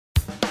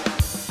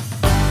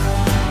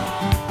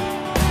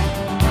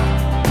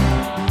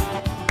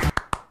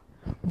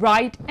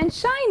bright and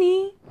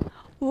shiny.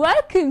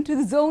 Welcome to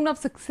the Zone of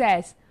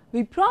Success.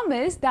 We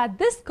promise that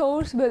this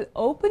course will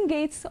open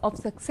gates of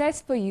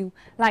success for you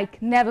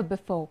like never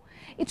before.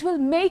 It will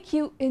make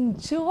you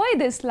enjoy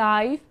this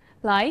life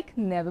like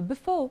never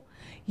before.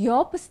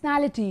 Your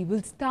personality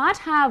will start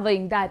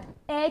having that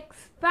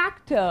X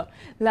factor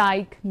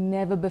like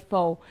never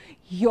before.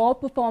 Your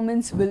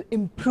performance will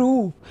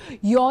improve.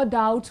 Your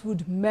doubts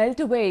would melt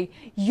away.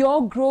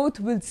 Your growth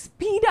will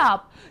speed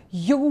up.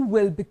 You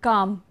will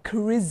become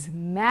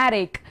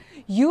charismatic.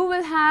 You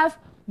will have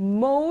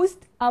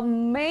most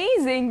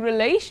amazing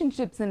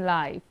relationships in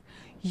life.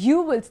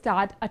 You will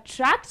start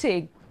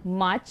attracting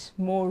much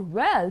more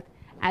wealth,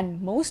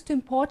 and most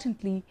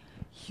importantly,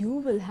 you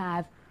will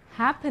have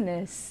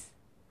happiness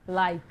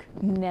like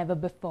never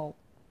before.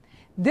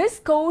 This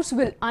course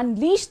will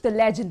unleash the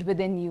legend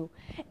within you.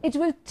 It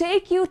will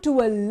take you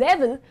to a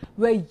level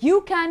where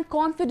you can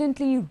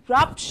confidently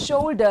rub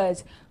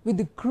shoulders with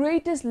the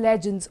greatest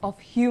legends of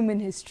human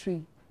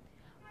history.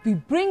 We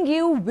bring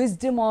you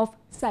wisdom of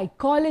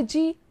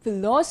psychology,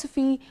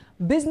 philosophy,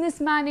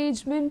 business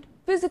management,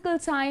 physical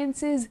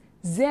sciences,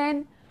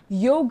 Zen,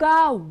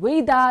 yoga,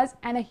 Vedas,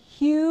 and a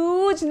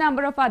huge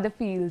number of other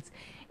fields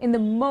in the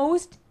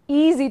most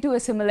easy to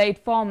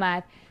assimilate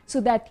format so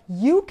that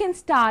you can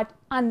start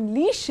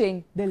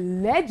unleashing the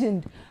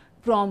legend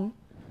from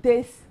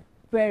this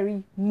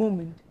very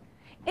moment.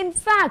 In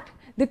fact,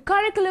 the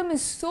curriculum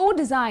is so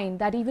designed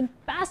that even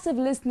passive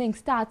listening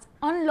starts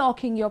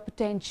unlocking your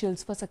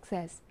potentials for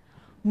success.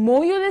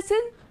 More you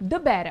listen, the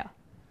better.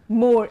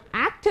 More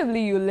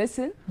actively you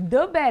listen,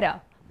 the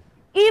better.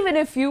 Even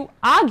if you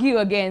argue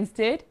against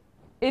it,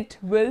 it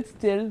will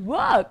still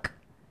work.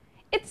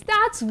 It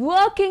starts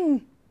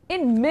working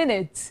in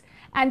minutes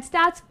and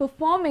starts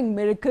performing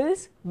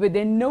miracles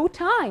within no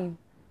time.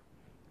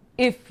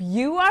 If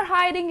you are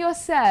hiding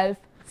yourself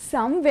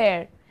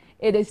somewhere,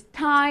 it is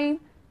time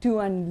to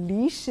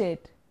unleash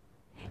it.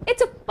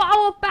 It's a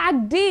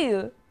power-packed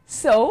deal.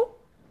 So,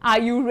 are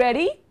you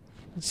ready?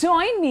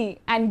 Join me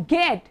and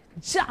get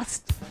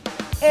just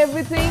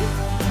everything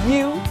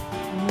you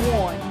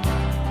want.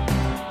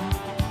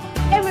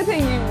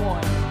 Everything